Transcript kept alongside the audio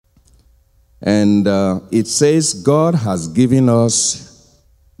And it says God has given us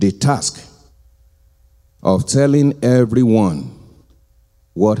the task of telling everyone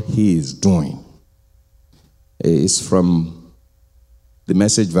what he is doing. It's from the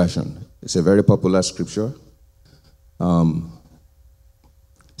Message version. It's a very popular scripture.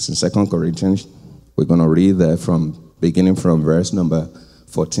 It's in 2 Corinthians. We're going to read there beginning from verse number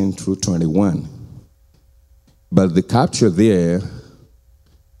 14 through 21. But the capture there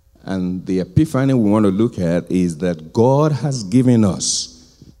and the epiphany we want to look at is that God has given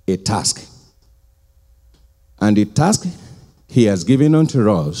us a task. And the task he has given unto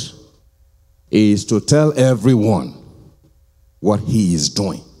us is to tell everyone what he is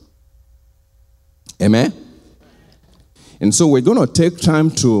doing. Amen? And so we're going to take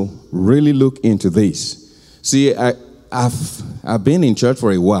time to really look into this. See, I've been in church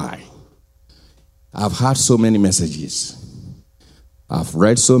for a while. I've heard so many messages. I've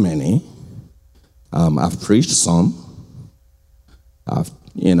read so many. I've preached some. I've,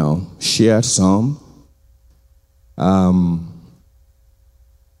 shared some. And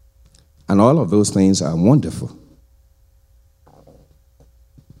all of those things are wonderful.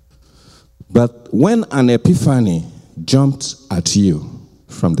 But when an epiphany jumped at you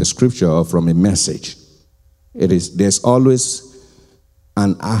from the scripture or from a message, there's always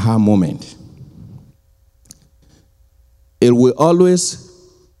an aha moment. It will always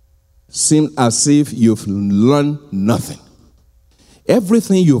seem as if you've learned nothing.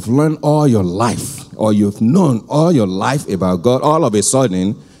 Everything you've learned all your life, or you've known all your life about God, all of a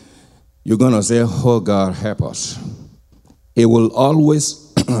sudden, you're going to say, oh, God, help us. It will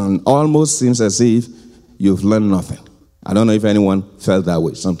always, almost seems as if you've learned nothing. I don't know if anyone felt that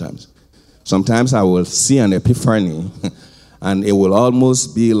way sometimes. Sometimes I will see an epiphany, and it will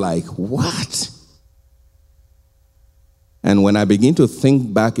almost be like, what? And when I begin to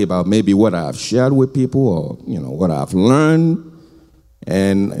think back about maybe what I've shared with people or, what I've learned,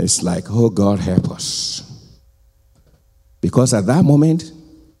 and it's like, oh, God, help us. Because at that moment,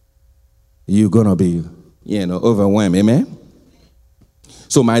 you're going to be, overwhelmed. Amen?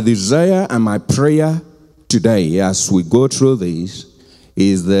 So my desire and my prayer today as we go through this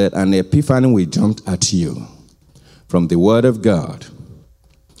is that an epiphany will jump at you from the Word of God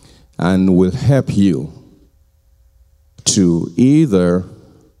and will help you to either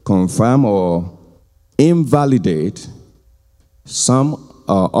confirm or invalidate some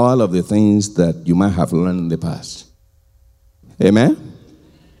or all of the things that you might have learned in the past. Amen?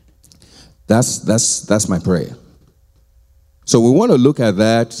 That's my prayer. So we want to look at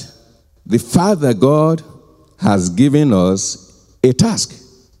that. The fact that God has given us a task.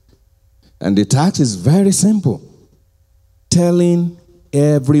 And the task is very simple. Telling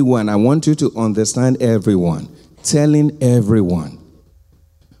everyone, I want you to understand everyone, telling everyone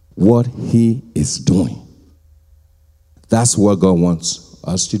what he is doing. That's what God wants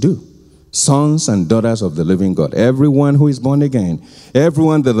us to do. Sons and daughters of the living God, everyone who is born again,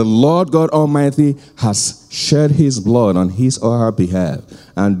 everyone that the Lord God Almighty has shed his blood on his or her behalf,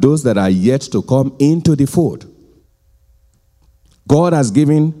 and those that are yet to come into the fold. God has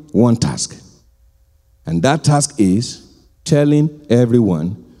given one task, and that task is telling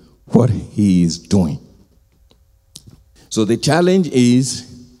everyone what he is doing. So the challenge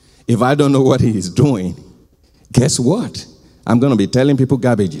is, if I don't know what he is doing, guess what? I'm going to be telling people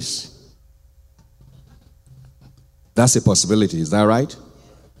garbages. That's a possibility. Is that right?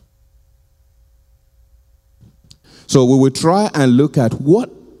 So we will try and look at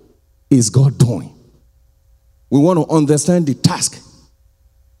what is God doing. We want to understand the task.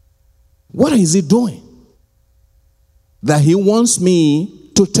 What is he doing that he wants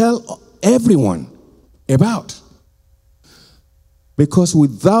me to tell everyone about? Because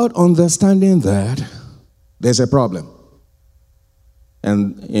without understanding that, there's a problem.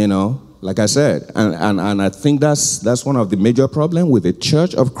 And, like I said, and I think that's one of the major problems with the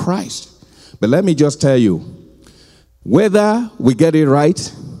Church of Christ. But let me just tell you, whether we get it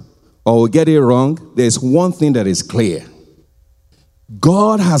right or we get it wrong, there's one thing that is clear.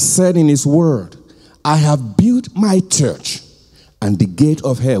 God has said in his word, I have built my church, and the gate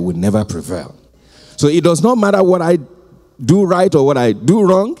of hell will never prevail. So it does not matter what I do right or what I do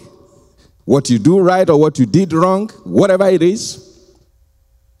wrong, what you do right or what you did wrong, whatever it is,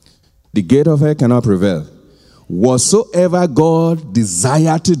 the gate of hell cannot prevail. Whatsoever God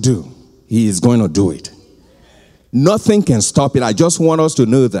desires to do, he is going to do it. Nothing can stop it. I just want us to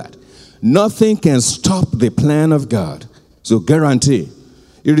know that. Nothing can stop the plan of God. So guarantee,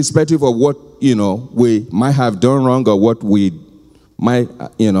 irrespective of what, we might have done wrong or what we might,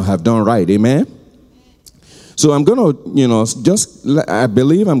 have done right. Amen? So I'm going to, I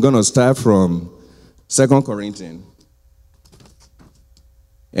believe I'm going to start from 2 Corinthians.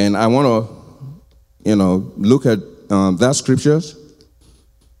 And I want to, look at that scriptures.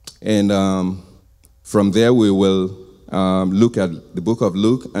 And from there we will look at the book of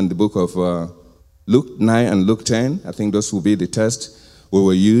Luke and the book of Luke 9 and Luke 10. I think those will be the tests we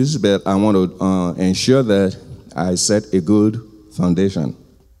will use. But I want to ensure that I set a good foundation.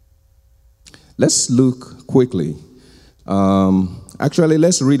 Let's look quickly. Actually,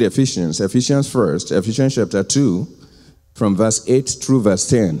 let's read Ephesians first. Ephesians chapter 2, from verse 8 through verse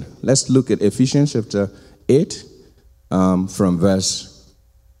 10. Let's look at Ephesians chapter 8,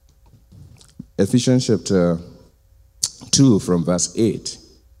 Ephesians chapter 2, from verse 8.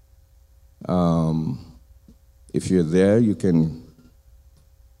 If you're there, you can,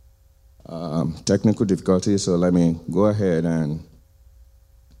 technical difficulties, so let me go ahead and,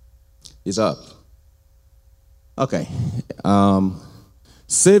 it's up. Okay.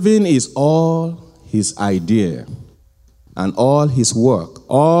 Saving is all his idea and all his work.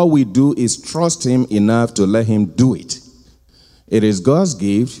 All we do is trust him enough to let him do it. It is God's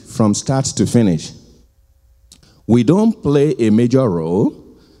gift from start to finish. We don't play a major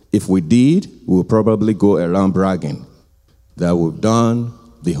role. If we did, we'll probably go around bragging that we've done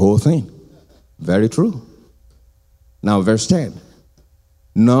the whole thing. Very true. Now, verse 10.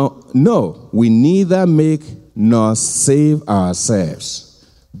 No, we neither make nor save ourselves.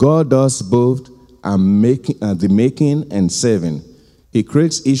 God does both the making and saving. He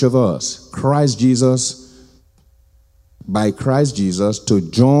creates each of us, by Christ Jesus, to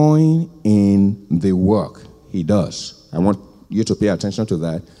join in the work he does. I want you to pay attention to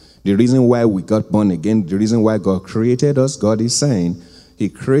that. The reason why we got born again, the reason why God created us, God is saying he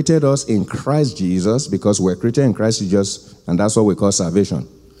created us in Christ Jesus, because we're created in Christ Jesus, and that's what we call salvation.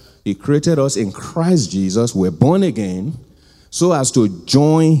 He created us in Christ Jesus, we're born again, so as to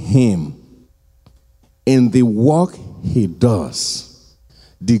join him in the work he does,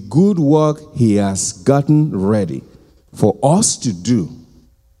 the good work he has gotten ready for us to do,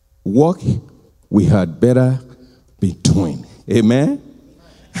 work we had better be doing. Amen?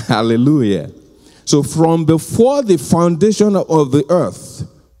 Hallelujah. So from before the foundation of the earth,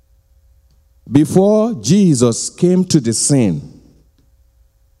 before Jesus came to the scene,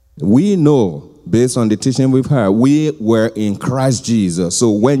 we know, based on the teaching we've heard, we were in Christ Jesus.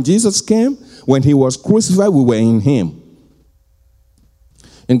 So when Jesus came, when he was crucified, we were in him.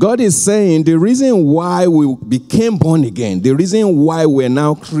 And God is saying the reason why we became born again, the reason why we're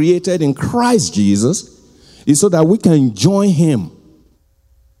now created in Christ Jesus, is so that we can join him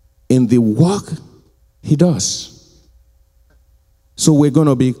in the work he does. So we're going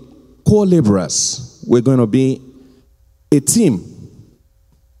to be co-laborers. We're going to be a team.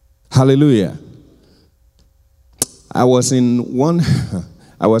 Hallelujah. I was in one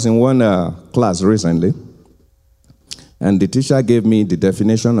class recently, and the teacher gave me the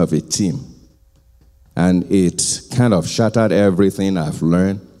definition of a team. And it kind of shattered everything I've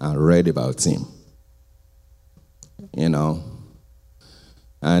learned and read about team.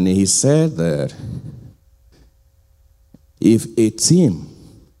 And he said that if a team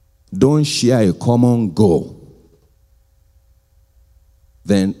don't share a common goal,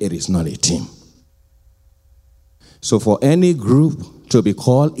 then it is not a team. So for any group to be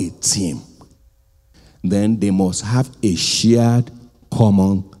called a team, then they must have a shared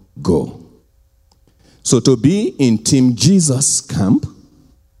common goal. So to be in Team Jesus camp,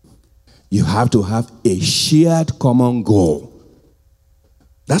 you have to have a shared common goal.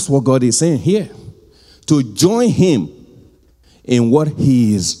 That's what God is saying here. To join him in what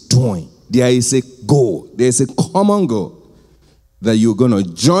he is doing. There is a goal. There is a common goal that you're going to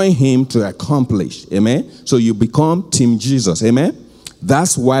join him to accomplish. Amen? So you become Team Jesus. Amen?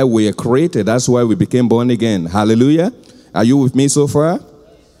 That's why we are created. That's why we became born again. Hallelujah. Are you with me so far?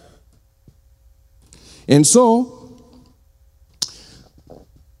 And so,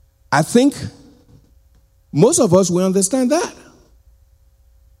 I think most of us will understand that.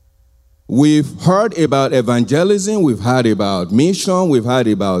 We've heard about evangelism, we've heard about mission, we've heard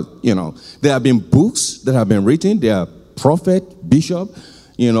about, there have been books that have been written, there are prophet, bishop,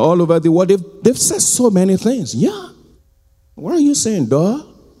 all over the world. They've said so many things. Yeah. What are you saying, dog?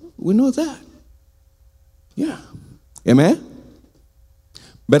 We know that. Yeah. Amen?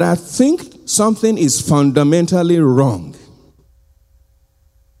 But I think something is fundamentally wrong.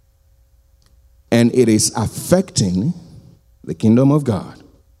 And it is affecting the kingdom of God.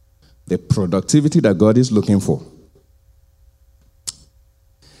 The productivity that God is looking for.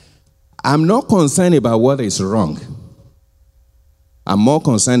 I'm not concerned about what is wrong. I'm more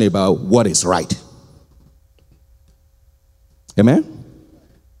concerned about what is right. Amen?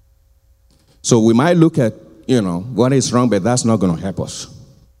 So we might look at, what is wrong, but that's not going to help us.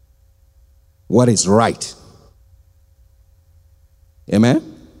 What is right? Amen?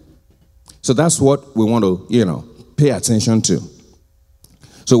 So that's what we want to, pay attention to.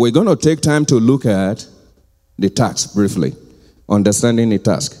 So we're going to take time to look at the task briefly, understanding the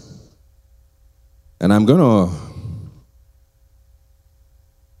task. And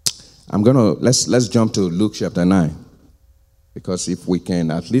let's jump to Luke chapter 9. Because if we can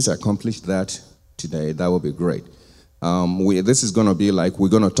at least accomplish that today, that would be great. This is going to be like, we're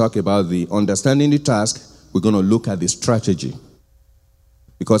going to talk about the understanding the task. We're going to look at the strategy.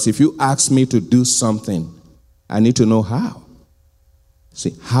 Because if you ask me to do something, I need to know how.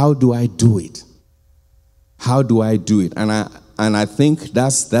 See, how do I do it? How do I do it? And I think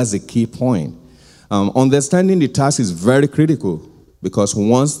that's the key point. Understanding the task is very critical, because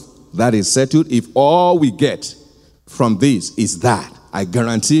once that is settled, if all we get from this is that, I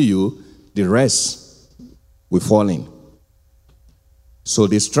guarantee you the rest will fall in. So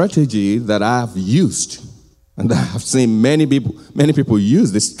the strategy that I have used, and I have seen many people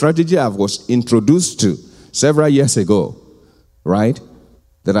use, the strategy I was introduced to several years ago, right,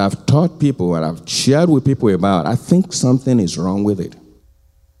 that I've taught people and I've shared with people about, I think something is wrong with it.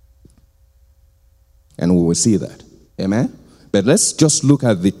 And we will see that. Amen? But let's just look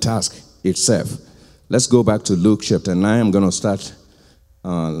at the task itself. Let's go back to Luke chapter 9. I'm going to start.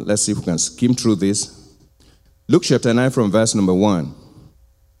 Let's see if we can skim through this. Luke chapter 9 from verse number 1.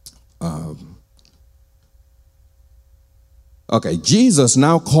 Jesus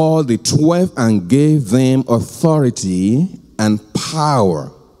now called the 12 and gave them authority and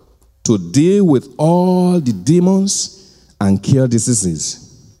power to deal with all the demons and cure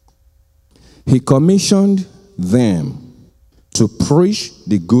diseases. He commissioned them to preach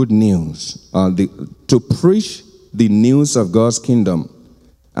the good news, to preach the news of God's kingdom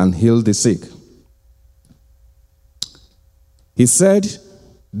and heal the sick. He said,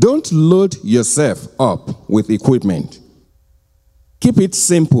 don't load yourself up with equipment. Keep it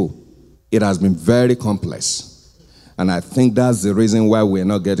simple. It has been very complex. And I think that's the reason why we're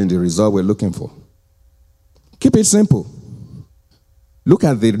not getting the result we're looking for. Keep it simple. Look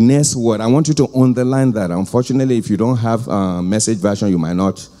at the next word. I want you to underline that. Unfortunately, if you don't have a message version, you might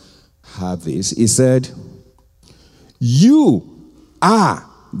not have this. He said, you are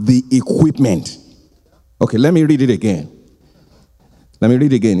the equipment. Okay, let me read it again.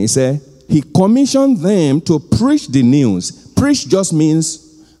 He said, he commissioned them to preach the news. Preach just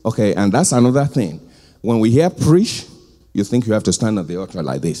means, okay, and that's another thing. When we hear preach, you think you have to stand at the altar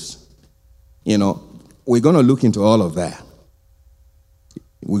like this. We're going to look into all of that.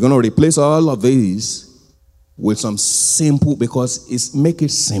 We're going to replace all of these with some simple, because make it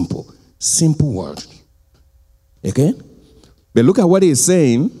simple. Simple word. Okay? But look at what he's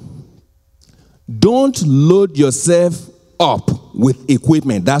saying. Don't load yourself up with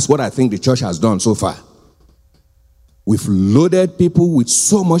equipment. That's what I think the church has done so far. We've loaded people with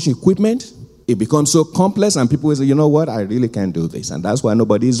so much equipment, it becomes so complex, and people will say, you know what, I really can't do this. And that's why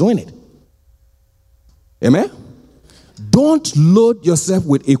nobody is doing it. Amen? Don't load yourself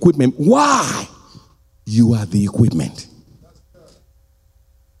with equipment. Why? You are the equipment.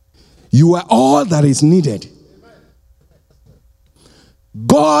 You are all that is needed.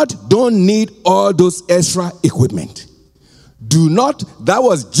 God don't need all those extra equipment. That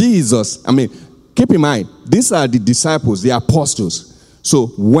was Jesus. Keep in mind, these are the disciples, the apostles. So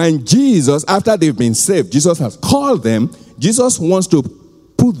when Jesus, after they've been saved, Jesus has called them, Jesus wants to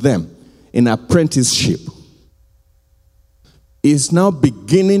put them in apprenticeship. Is now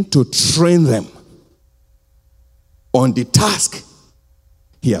beginning to train them on the task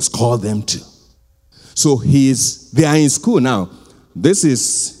he has called them to. So they are in school now. This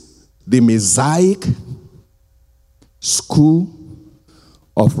is the Mosaic School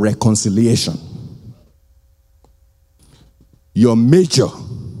of Reconciliation. Your major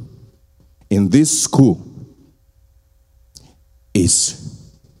in this school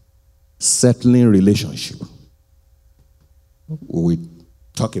is settling relationship. We will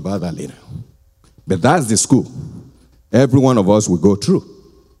talk about that later. But that's the school every one of us will go through.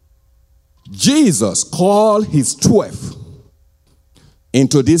 Jesus called his 12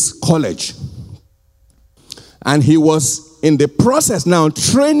 into this college. And he was in the process now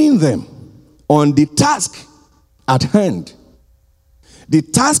training them on the task at hand. The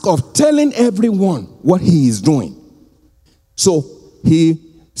task of telling everyone what he is doing. So he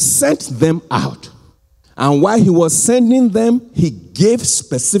sent them out. And while he was sending them, he gave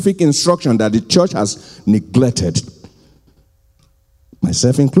specific instruction that the church has neglected.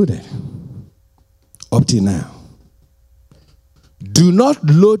 Myself included. Up till now. Do not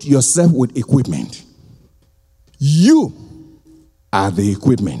load yourself with equipment. You are the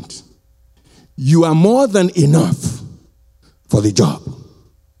equipment. You are more than enough for the job.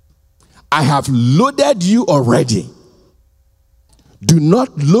 I have loaded you already. Do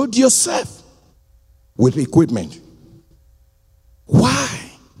not load yourself with equipment.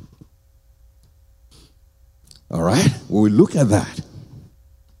 Why? All right, we will look at that.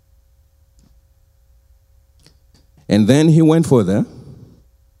 And then he went further.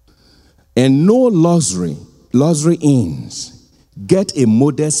 And no luxury inns. Get a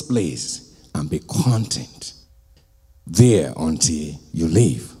modest place and be content there until you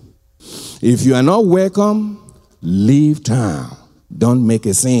leave. If you are not welcome, leave town. Don't make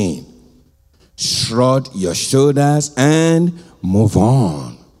a scene. Shrug your shoulders and move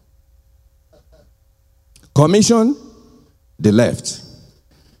on. Commission, they left.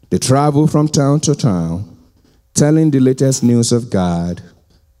 They travel from town to town, telling the latest news of God,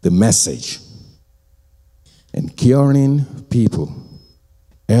 the message, and curing people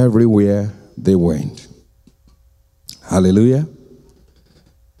everywhere they went. Hallelujah.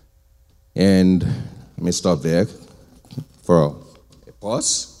 And let me stop there for a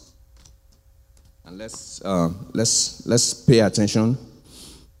pause. And let's pay attention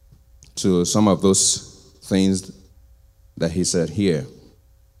to some of those things that he said here.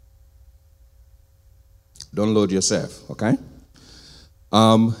 Don't load yourself, okay?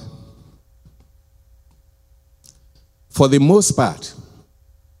 For the most part,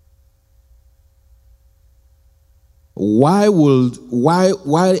 why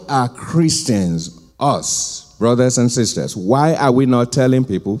are Christians, us, brothers and sisters, why are we not telling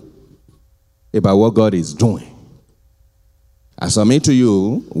people about what God is doing? I submit to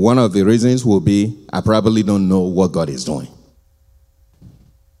you, one of the reasons will be I probably don't know what God is doing.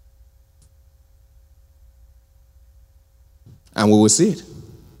 And we will see it.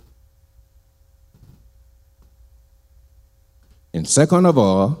 And second of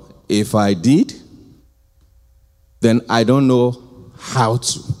all, if I did, then I don't know how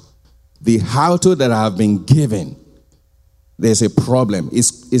to. The how to that I have been given, there's a problem.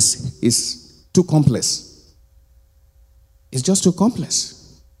 It's too complex. It's just too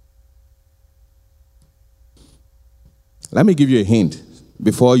complex. Let me give you a hint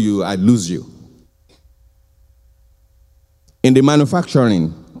before I lose you. In the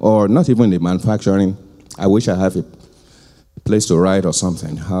manufacturing, or not even the manufacturing, I wish I have a place to write or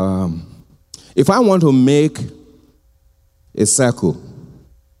something. If I want to make a circle,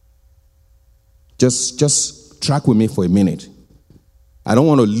 just track with me for a minute. I don't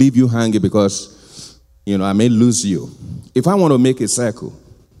want to leave you hanging because, I may lose you. If I want to make a circle,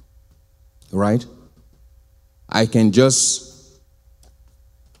 right, I can just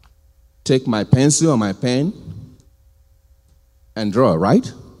take my pencil or my pen and draw,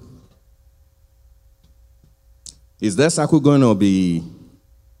 right? Is that circle going to be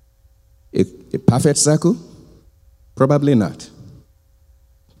a perfect circle? Probably not.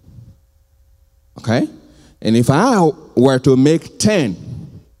 Okay? And if I were to make 10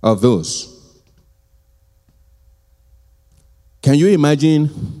 of those, can you imagine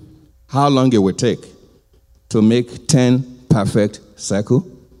how long it would take to make 10 perfect circles?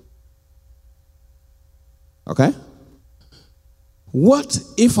 Okay? What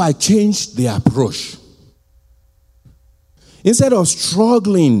if I change the approach? Instead of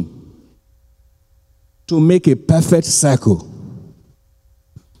struggling to make a perfect circle,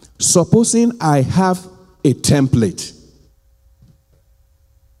 supposing I have a template.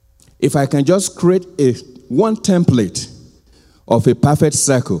 If I can just create one template of a perfect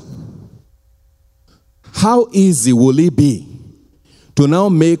circle, how easy will it be to now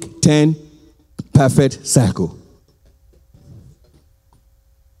make 10 perfect circles?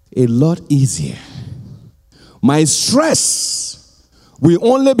 A lot easier. My stress will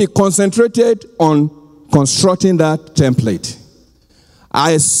only be concentrated on constructing that template.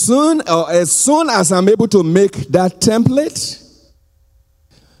 As soon as I'm able to make that template,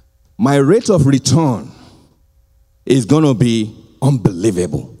 my rate of return is going to be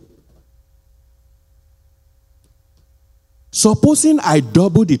unbelievable. Supposing I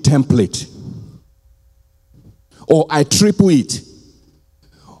double the template, or I triple it,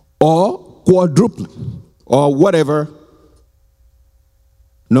 or quadruple, or whatever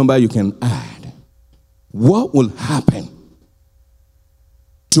number you can add, what will happen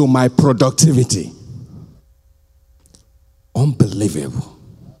to my productivity? Unbelievable.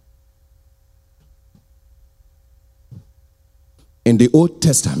 In the Old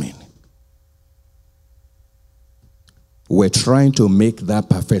Testament, we're trying to make that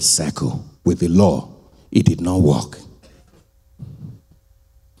perfect circle with the law. It did not work.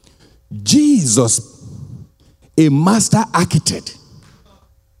 Jesus, a master architect,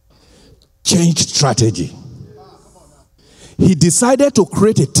 changed strategy. He decided to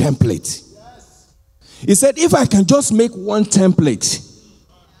create a template. He said, if I can just make one template,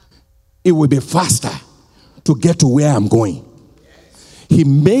 it will be faster to get to where I'm going. He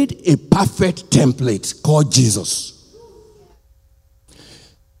made a perfect template called Jesus.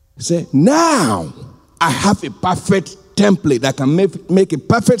 He said, now I have a perfect template that can make a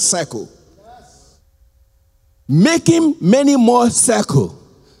perfect circle. Making many more circles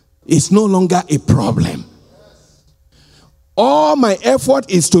is no longer a problem. All my effort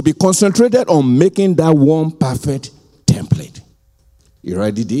is to be concentrated on making that one perfect template. He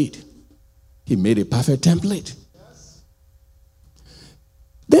already did. He made a perfect template.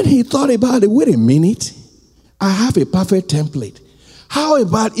 Then he thought about it. Wait a minute. I have a perfect template. How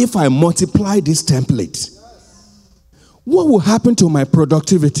about if I multiply this template? What will happen to my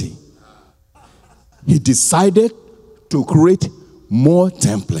productivity? He decided to create more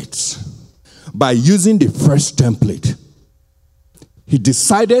templates by using the first template. He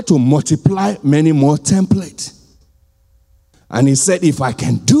decided to multiply many more templates. And he said, if I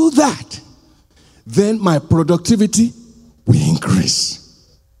can do that, then my productivity will increase.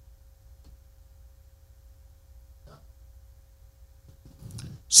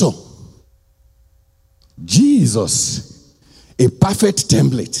 So, Jesus, a perfect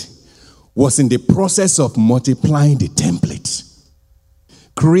template, was in the process of multiplying the templates,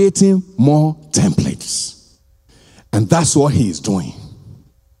 creating more templates. And that's what he is doing.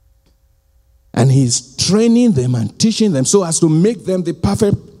 And he's training them and teaching them so as to make them the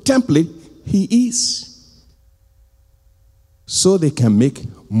perfect template he is. So they can make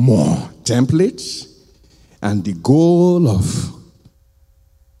more templates. And the goal of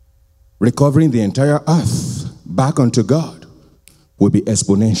recovering the entire earth back unto God will be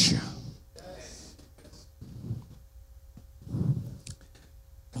exponential.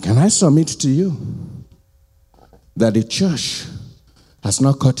 Can I submit to you that the church has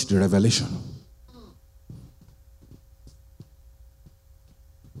not caught the revelation?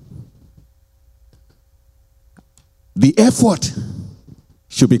 The effort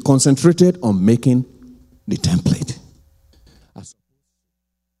should be concentrated on making the template.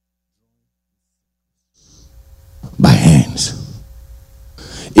 By hands.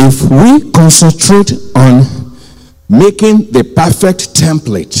 If we concentrate on making the perfect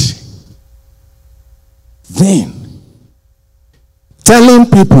template, then telling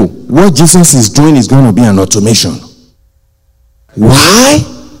people what Jesus is doing is going to be an automation. Why?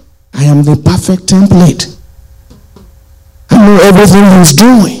 I am the perfect template. I know everything he's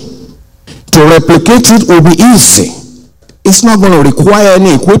doing. To replicate it will be easy. It's not going to require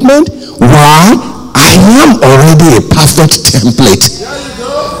any equipment. Why? I am already a perfect template.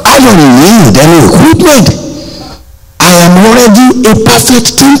 I don't need any equipment. I am already a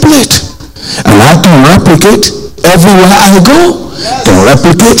perfect template. And I can replicate everywhere I go. Can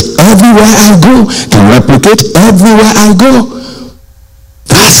replicate everywhere I go. Can replicate everywhere I go.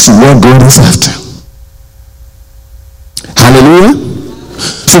 That's what God is after. Hallelujah.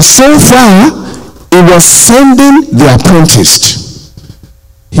 So far, he was sending the apprentice.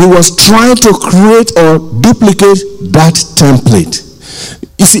 He was trying to create or duplicate that template.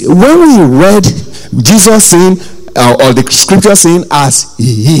 You see, when we read Jesus saying, or the scripture saying, as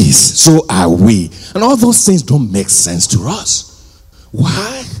he is, so are we. And all those things don't make sense to us.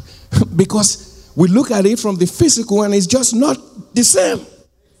 Why? Because we look at it from the physical and it's just not the same.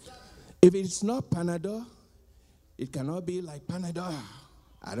 If it's not Panadol, it cannot be like Panadol.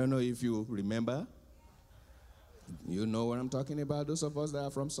 I don't know if you remember. You know what I'm talking about, those of us that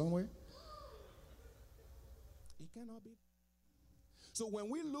are from somewhere? It cannot be. So when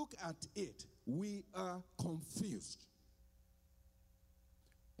we look at it, we are confused.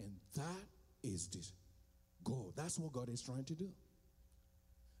 And that is the goal. That's what God is trying to do.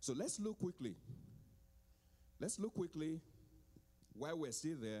 So let's look quickly. Let's look quickly while we're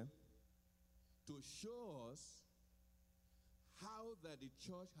still there to show us how that the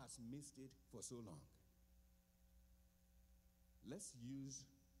church has missed it for so long. Let's use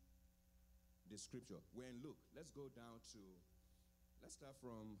the scripture. We're in Luke. Let's go down to, let's start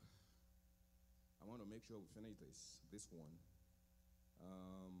from, I want to make sure we finish this one.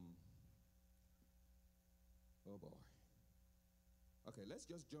 Oh boy. Okay, let's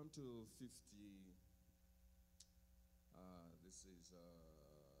just jump to 50.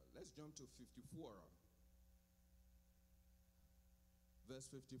 Let's jump to 54. Verse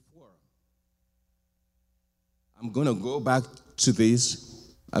 54. I'm going to go back to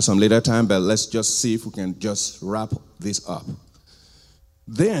this at some later time, but let's just see if we can just wrap this up.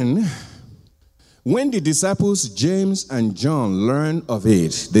 Then, when the disciples James and John learned of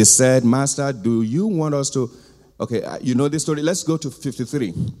it, they said, Master, do you want us to... Okay, you know this story. Let's go to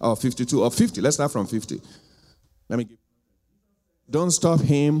 53 or 52 or 50. Let's start from 50. Don't stop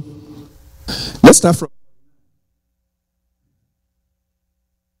him. Let's start from...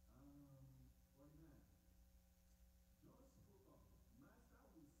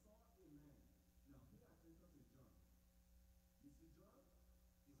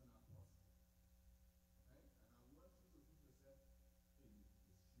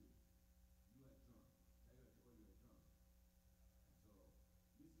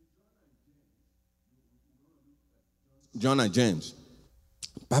 John and James.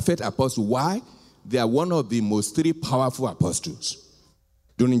 Perfect apostles. Why? They are one of the most three powerful apostles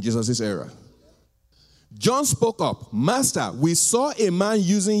during Jesus' era. John spoke up, Master, we saw a man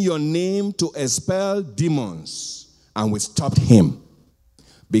using your name to expel demons, and we stopped him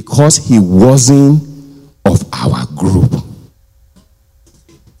because he wasn't of our group.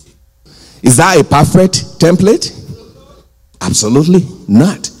 Is that a perfect template? Absolutely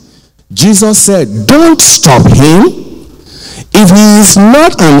not. Jesus said, don't stop him. If he is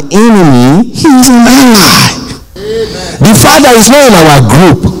not an enemy, he is an ally. Amen. The Father is not in our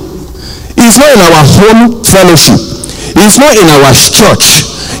group. He is not in our home fellowship. He is not in our church.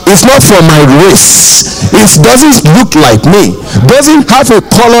 It's not from my race. It doesn't look like me. Doesn't have a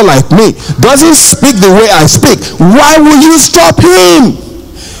color like me. Doesn't speak the way I speak. Why will you stop him?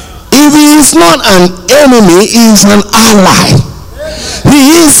 If he is not an enemy, he is an ally.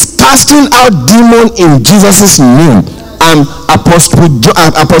 He is casting out demons in Jesus' name. And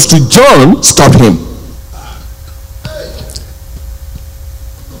Apostle John stopped him.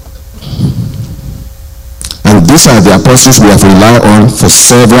 And these are the apostles we have relied on for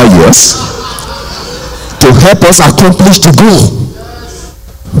several years to help us accomplish the goal.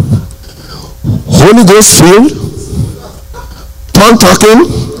 Holy Ghost filled, tongue talking.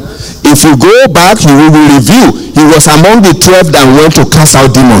 If you go back, you will review. He was among the 12 that went to cast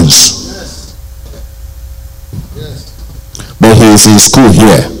out demons. But he is in school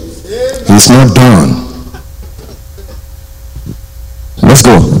here. He's not done. Let's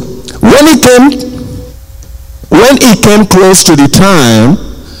go. When he came close to the time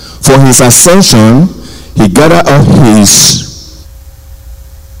for his ascension, he gathered up his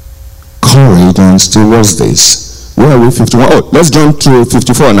courage and still was this. Where are we? 51. Oh, let's jump to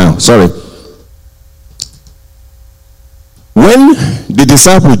 54 now. Sorry. When the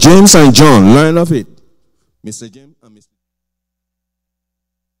disciples James and John learned of it, Mr. James and Mr.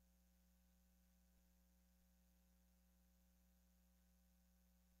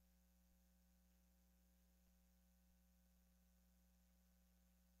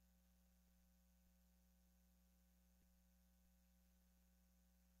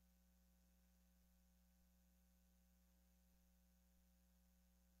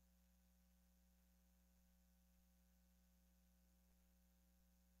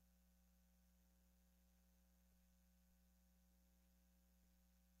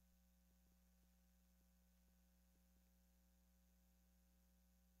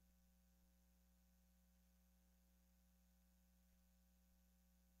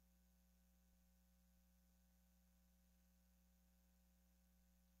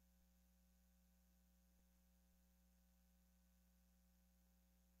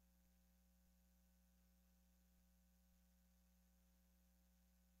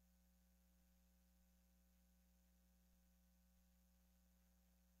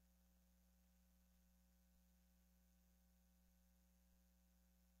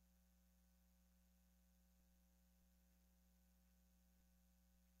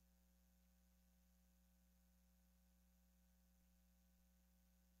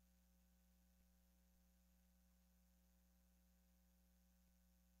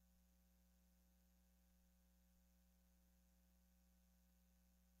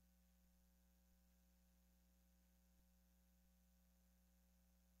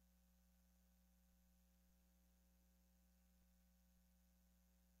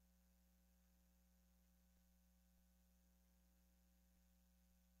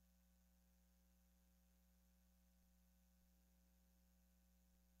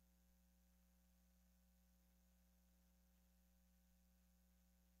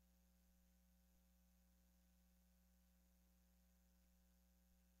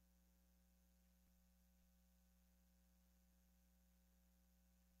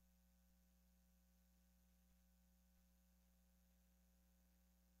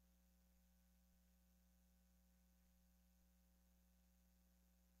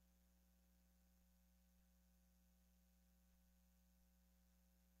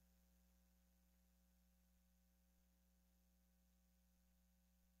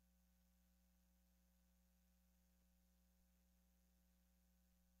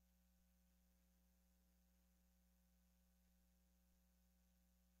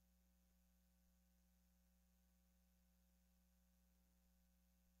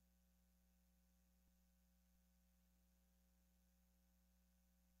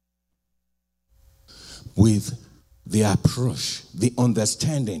 with the approach, the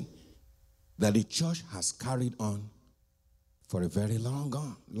understanding that the church has carried on for a very long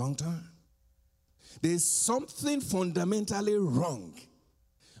time. There's something fundamentally wrong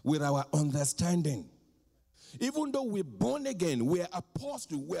with our understanding. Even though we're born again, we're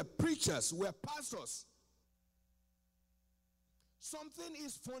apostles, we're preachers, we're pastors, something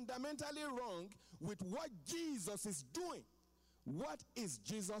is fundamentally wrong with what Jesus is doing. What is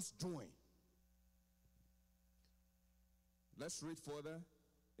Jesus doing? Let's read further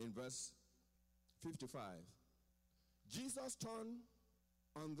in verse 55. Jesus turned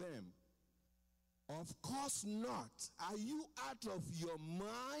on them. Of course not. Are you out of your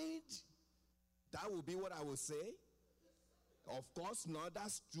mind? That will be what I will say. Of course not.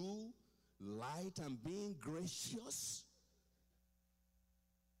 That's too light and being gracious.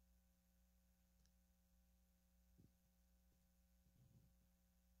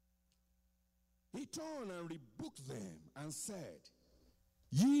 He turned and rebuked them and said,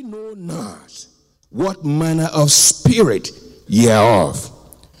 ye know not what manner of spirit ye are of.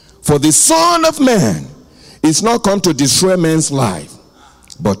 For the Son of Man is not come to destroy men's life,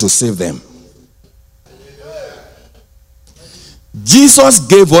 but to save them. Jesus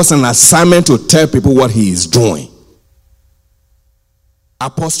gave us an assignment to tell people what he is doing.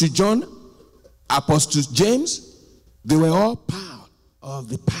 Apostle John, Apostle James, they were all part of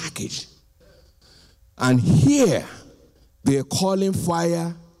the package. And here, they're calling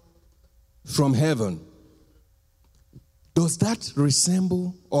fire from heaven. Does that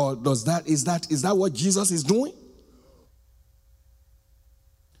resemble, or is that what Jesus is doing?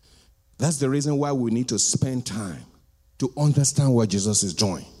 That's the reason why we need to spend time to understand what Jesus is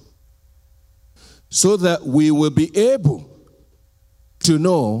doing, so that we will be able to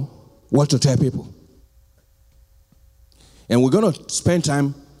know what to tell people. And we're going to spend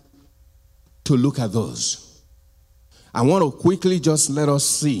time to look at those. I want to quickly just let us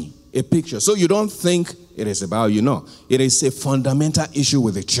see a picture, so you don't think it is about you. No, it is a fundamental issue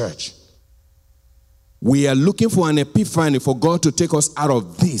with the church. We are looking for an epiphany for God to take us out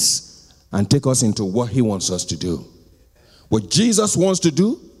of this and take us into what he wants us to do. What Jesus wants to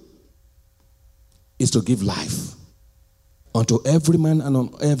do is to give life unto every man and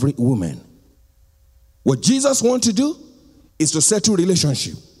on every woman. What Jesus wants to do is to settle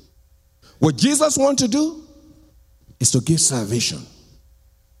relationship. What Jesus wants to do is to give salvation.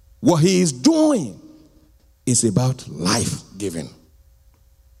 What he is doing is about life giving,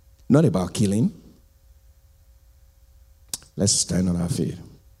 not about killing. Let's stand on our feet.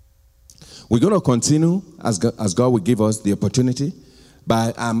 We're going to continue as God will give us the opportunity.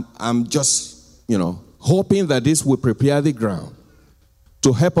 But I'm just, hoping that this will prepare the ground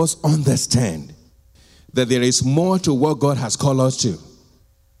to help us understand that there is more to what God has called us to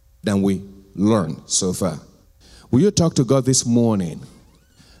than we learned so far. Will you talk to God this morning?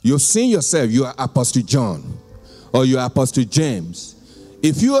 You've seen yourself, you are Apostle John or you are Apostle James.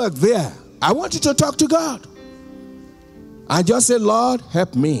 If you are there, I want you to talk to God. I just say, Lord,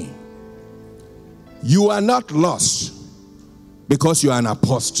 help me. You are not lost because you are an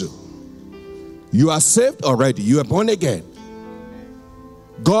apostle. You are saved already. You are born again.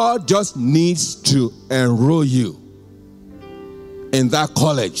 God just needs to enroll you in that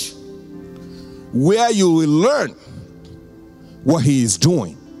college where you will learn what he is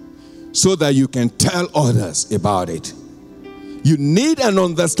doing so that you can tell others about it. You need an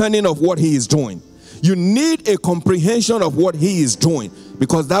understanding of what he is doing. You need a comprehension of what he is doing,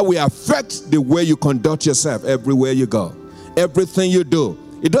 because that will affect the way you conduct yourself everywhere you go. Everything you do.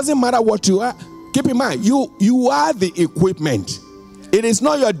 It doesn't matter what you are. Keep in mind, you are the equipment. It is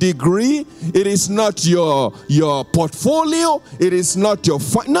not your degree. It is not your portfolio. It is not your...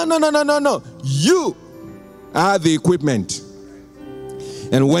 No. You are the equipment.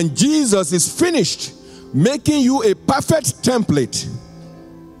 And when Jesus is finished making you a perfect template,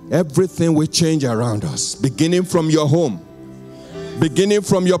 everything will change around us, beginning from your home, beginning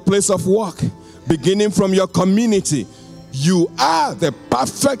from your place of work, beginning from your community. You are the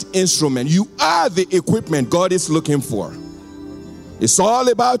perfect instrument. You are the equipment God is looking for. It's all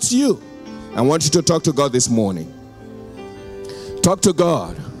about you. I want you to talk to God this morning. Talk to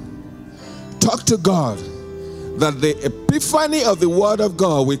God. Talk to God that the epiphany of the word of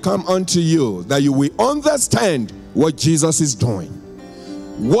God will come unto you, that you will understand what Jesus is doing.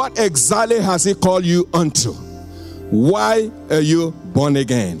 What exactly has he called you unto? Why are you born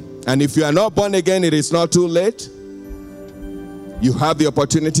again? And if you are not born again, it is not too late. You have the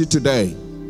opportunity today